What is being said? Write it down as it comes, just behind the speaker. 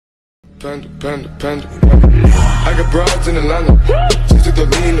Panda. I got broads in Atlanta. Just took the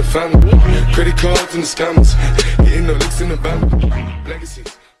lean in the family. Credit cards and the scammers. Getting no licks in the band.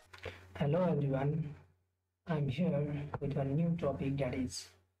 Legacies. Hello everyone, I'm here with a new topic, that is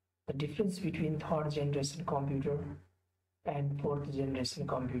the difference between third generation computer and fourth generation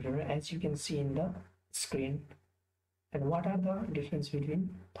computer, as you can see in the screen. And what are the difference between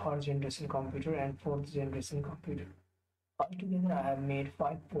third generation computer and fourth generation computer? Altogether I have made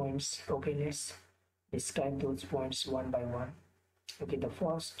 5 points. Okay, let's describe those points one by one. Okay, the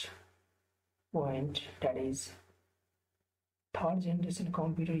first point, that is third generation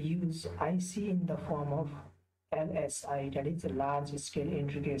computer use IC in the form of LSI, that is large scale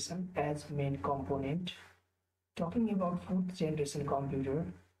integration, as main component. Talking about fourth generation computer,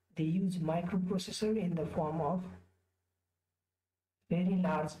 they use microprocessor in the form of very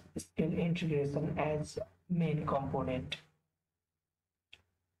large scale integration as main component.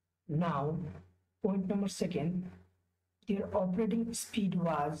 Now, point number second, their operating speed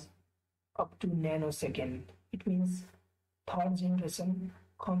was up to nanosecond. It means third generation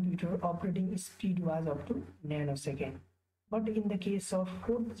computer operating speed was up to nanosecond. But in the case of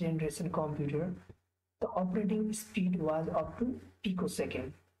fourth generation computer, the operating speed was up to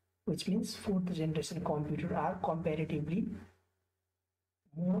picosecond, which means fourth generation computer are comparatively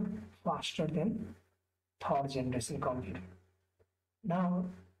more faster than third generation computer. Now,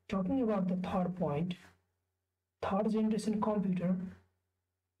 talking about the third point, third generation computer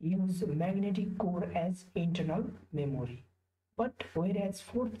use magnetic core as internal memory, but whereas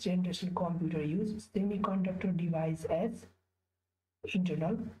fourth generation computer use semiconductor device as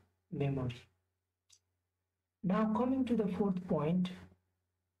internal memory. Now coming to the fourth point,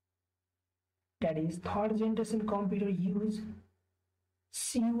 that is third generation computer use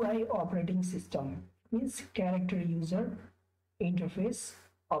CUI operating system, means character user interface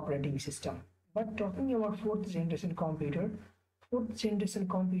operating system. But talking about fourth generation computer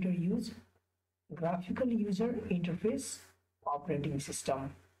use graphical user interface operating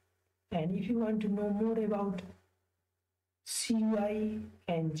system. And if you want to know more about CUI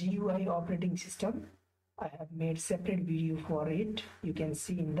and GUI operating system, I have made separate video for it. You can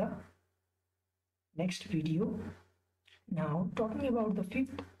see in the next video. Now talking about the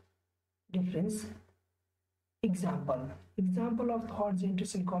fifth difference, example of third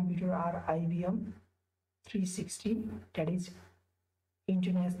generation computer are IBM 360, that is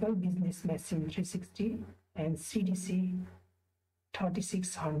International Business Machine 360, and CDC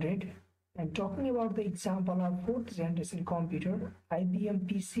 3600. And talking about the example of fourth generation computer, IBM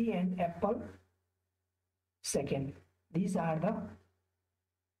PC and Apple II. These are the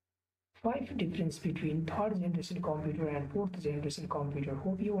 5 difference between third generation computer and fourth generation computer.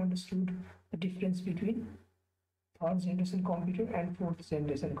 Hope you understood the difference between third generation computer and fourth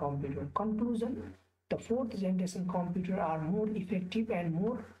generation computer. Conclusion: the fourth generation computer are more effective and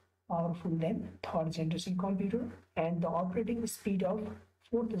more powerful than third generation computer, and the operating speed of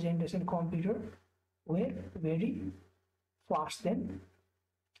fourth generation computer were very fast than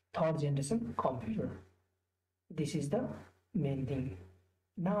third generation computer. This is the main thing.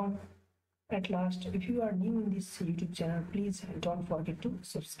 Now at last, if you are new in this YouTube channel, please don't forget to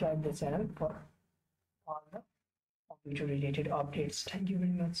subscribe the channel for all the computer related updates. Thank you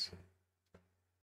very much.